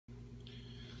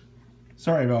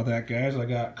Sorry about that, guys. I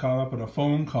got caught up in a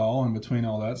phone call in between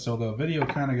all that, so the video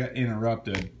kind of got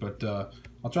interrupted. But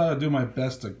I'll try to do my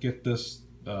best to get this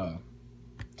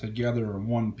together in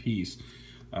one piece.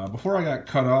 Before I got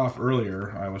cut off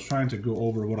earlier, I was trying to go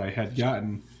over what I had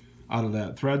gotten out of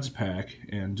that Threads pack,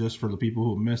 and just for the people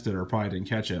who missed it or probably didn't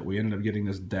catch it, we ended up getting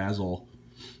this Dazzle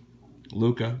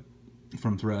Luka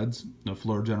from Threads, the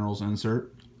Floor Generals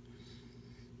insert.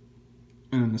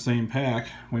 And in the same pack,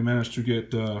 we managed to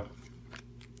get the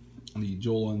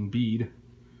Joel Embiid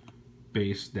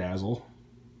base Dazzle.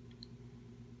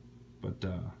 But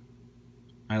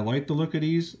I like the look of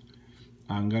these.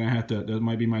 I'm going to have to, that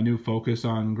might be my new focus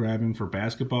on grabbing for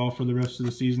basketball for the rest of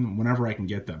the season, whenever I can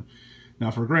get them.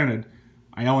 Now, for granted,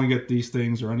 I only get these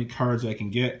things or any cards I can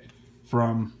get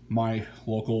from my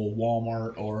local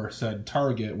Walmart or said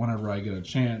Target whenever I get a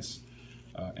chance.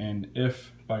 And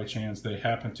if by chance they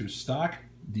happen to stock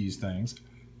these things,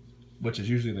 which is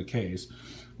usually the case,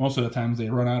 most of the times they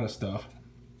run out of stuff.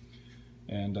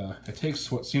 And it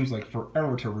takes what seems like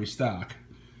forever to restock.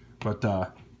 But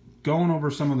going over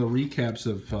some of the recaps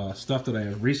of stuff that I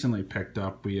have recently picked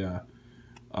up, we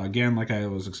again, like I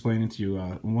was explaining to you,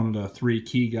 one of the 3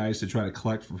 key guys to try to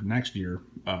collect for next year,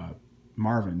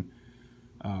 Marvin.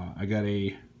 I got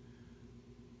a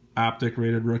Optic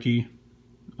rated rookie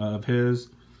of his.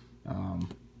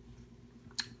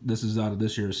 This is out of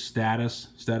this year's Status.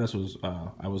 Status was,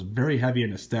 I was very heavy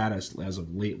into Status as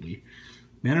of lately.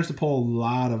 Managed to pull a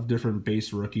lot of different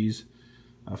base rookies.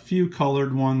 A few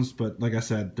colored ones, but like I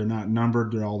said, they're not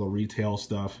numbered. They're all the retail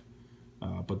stuff.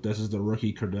 But this is the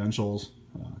rookie credentials.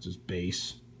 Just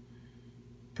base.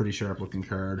 Pretty sharp looking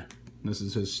card. This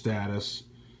is his Status.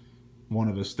 One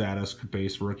of his Status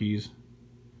base rookies.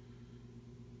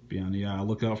 Be on the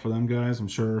lookout for them guys. I'm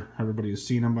sure everybody has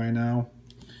seen them by now.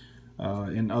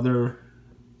 In other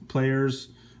players,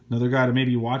 another guy to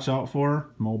maybe watch out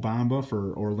for, Mo Bamba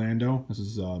for Orlando. This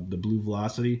is the Blue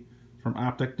Velocity from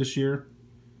Optic this year.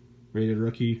 Rated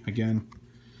rookie. Again,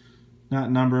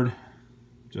 not numbered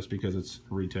just because it's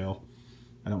retail.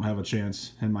 I don't have a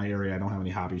chance in my area. I don't have any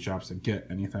hobby shops to get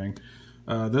anything.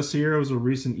 This year was a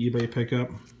recent eBay pickup.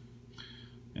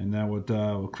 And that with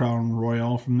Crown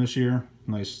Royal from this year.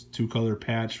 Nice 2-color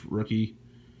patch rookie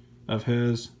of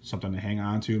his. Something to hang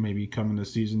on to. Maybe coming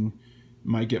this season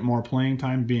might get more playing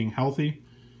time being healthy.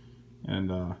 And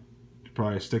could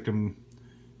probably stick him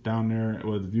down there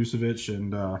with Vucevic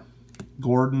and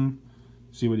Gordon.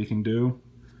 See what he can do.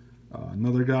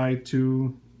 Another guy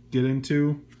to get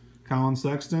into, Colin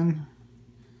Sexton.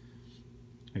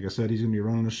 Like I said, he's going to be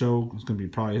running the show. It's going to be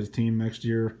probably his team next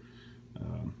year.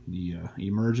 The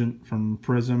Emergent from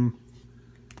Prism.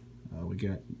 We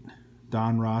got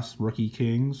Don Ross, Rookie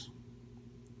Kings.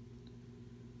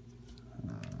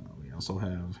 We also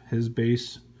have his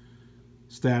base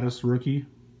Status rookie,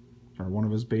 or one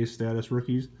of his base Status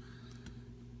rookies.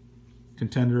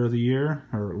 Contender of the Year,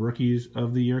 or Rookies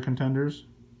of the Year contenders.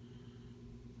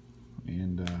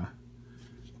 And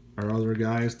our other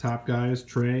guys, top guys,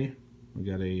 Trey. We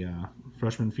got a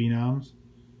Freshman Phenoms.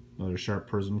 Another sharp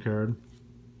Prism card.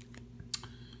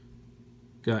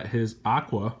 Got his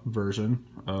Aqua version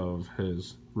of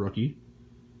his rookie.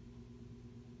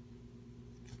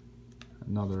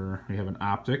 We have an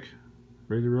Optic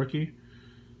rated rookie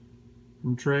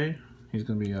from Trey. He's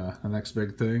going to be the next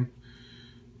big thing.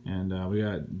 And we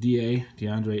got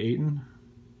DeAndre Ayton,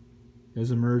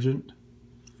 his Emergent,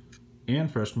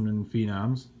 and Freshman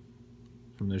Phenoms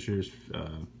from this year's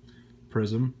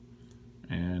Prism.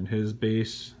 And his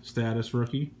base Status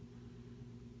rookie.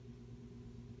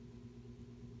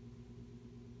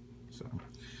 So,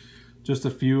 just a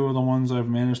few of the ones I've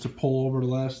managed to pull over the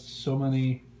last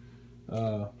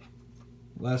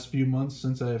last few months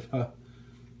since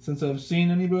I've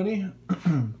seen anybody.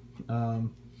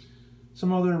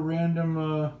 Some other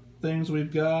random things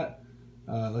we've got.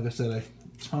 Like I said, a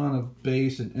ton of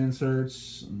base and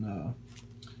inserts, and a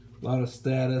lot of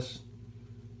Status.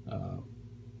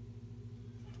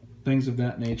 Things of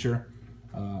that nature.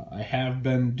 I have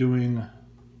been doing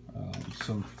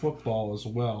some football as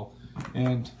well,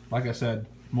 and like I said,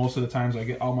 most of the times I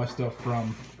get all my stuff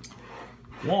from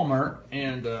Walmart,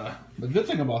 and the good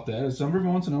thing about that is every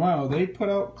once in a while they put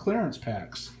out clearance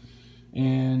packs,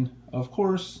 and of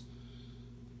course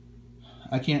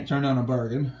I can't turn down a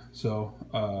bargain, so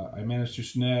I managed to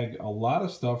snag a lot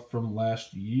of stuff from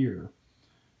last year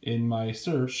in my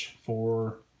search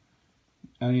for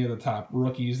any of the top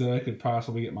rookies that I could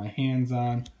possibly get my hands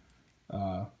on.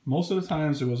 Most of the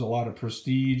times there was a lot of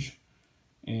Prestige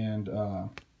and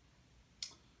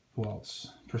who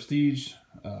else? Prestige,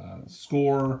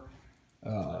 Score,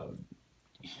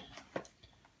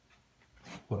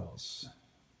 what else?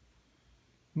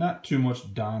 Not too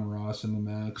much Donruss in the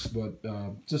mix, but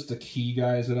just the key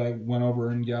guys that I went over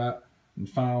and got and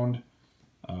found.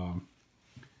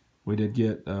 We did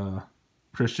get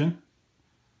Christian,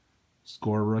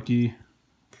 score rookie,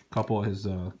 a couple of his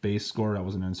base score, that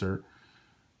was an insert.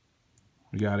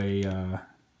 We got a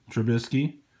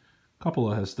Trubisky, a couple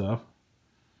of his stuff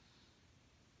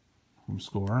from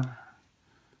score.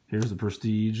 Here's the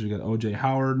prestige. We got OJ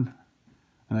Howard,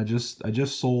 and I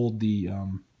just sold the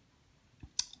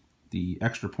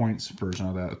extra points version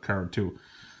of that card too.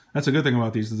 That's a good thing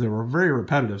about these, is they were very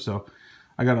repetitive. So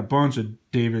I got a bunch of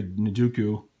David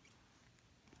Njoku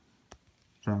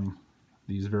from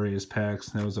these various packs.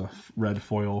 That was a red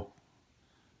foil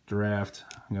draft.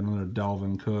 I got another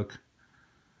Dalvin Cook,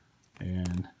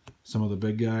 and some of the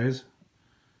big guys.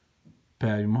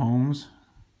 Patty Mahomes.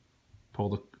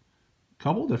 Pulled a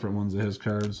couple different ones of his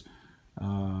cards.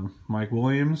 Mike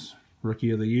Williams,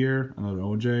 Rookie of the Year. Another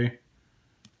OJ,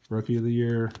 Rookie of the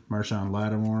Year. Marshawn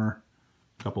Lattimore,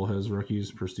 a couple of his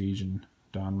rookies, Prestige and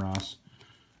Donruss.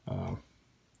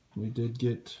 We did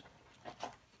get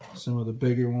some of the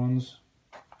bigger ones.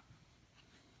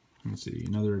 Let's see,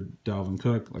 another Dalvin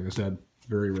Cook. Like I said,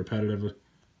 very repetitive.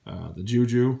 The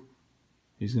Juju,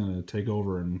 he's going to take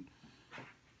over in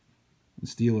the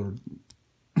Steelers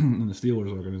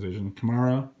organization.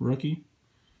 Kamara, rookie.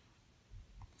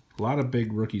 A lot of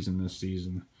big rookies in this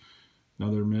season.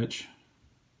 Another Mitch.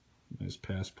 Nice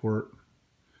passport.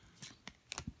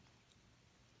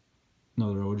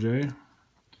 Another OJ.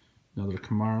 Another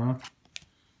Kamara.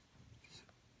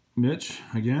 Mitch,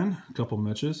 again. A couple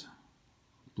Mitches.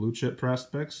 Blue chip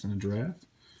prospects in a draft.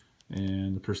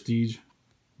 And the Prestige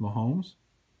Mahomes.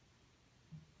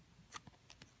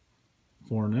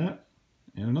 Fournette.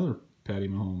 And another Patty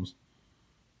Mahomes.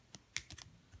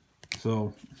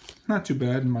 So, not too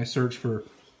bad in my search for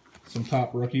some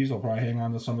top rookies. I'll probably hang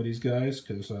on to some of these guys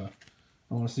because I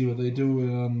want to see what they do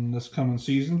in this coming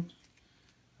season.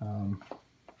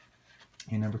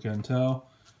 You never can tell.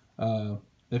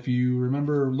 If you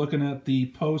remember looking at the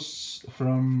posts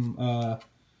from a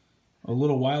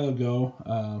little while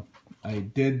ago, I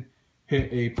did hit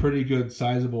a pretty good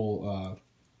sizable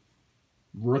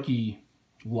rookie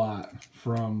lot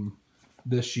from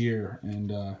this year,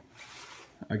 and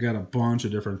I got a bunch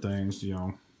of different things. You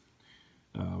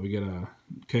know, we got a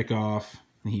kickoff,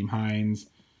 Nyheim Hines,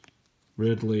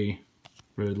 Ridley,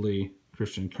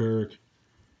 Christian Kirk,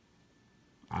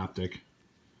 Optic,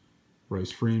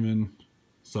 Bryce Freeman,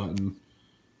 Sutton,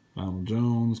 Donald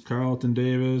Jones, Carlton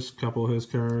Davis, couple of his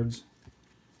cards,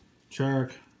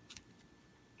 Chark,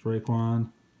 Traquan,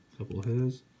 couple of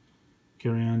his,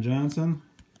 Kerryon Johnson,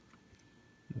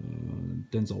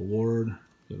 Denzel Ward,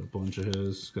 got a bunch of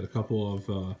his, got a couple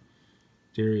of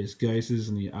Darius Geises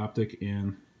in the Optic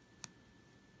and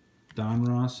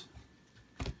Donruss.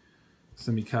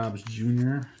 Semi Cobbs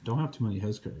Jr. Don't have too many of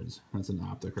his cards. That's an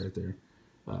Optic right there.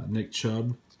 Nick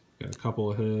Chubb, got a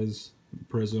couple of his.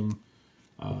 Prism.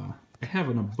 I have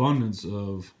an abundance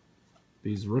of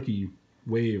these rookie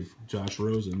wave Josh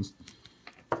Rosens.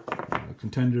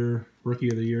 Contender, Rookie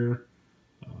of the Year.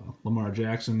 Lamar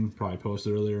Jackson, probably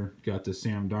posted earlier. Got this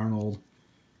Sam Darnold.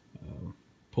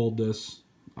 Pulled this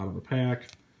out of a pack.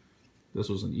 This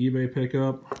was an eBay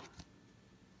pickup.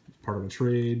 Part of a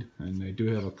trade. And they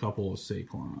do have a couple of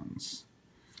Saquons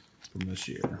from this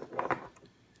year.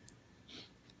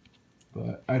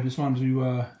 But I just wanted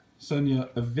to send you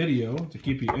a video to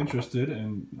keep you interested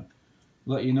and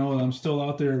let you know that I'm still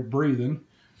out there breathing.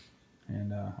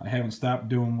 And I haven't stopped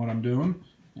doing what I'm doing.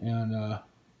 And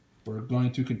we're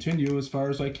going to continue as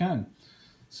far as I can.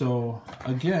 So,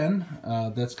 again,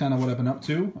 that's kind of what I've been up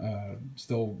to.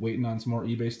 Still waiting on some more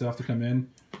eBay stuff to come in.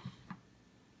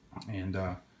 And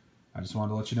I just wanted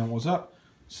to let you know what was up.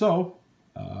 So,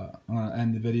 I'm going to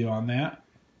end the video on that.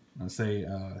 I'm going to say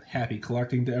happy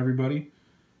collecting to everybody.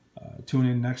 Tune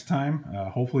in next time.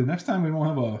 Hopefully next time we won't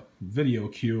have a video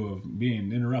queue of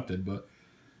being interrupted, but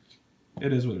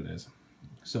it is what it is.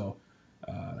 So,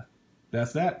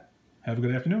 that's that. Have a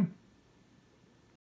good afternoon.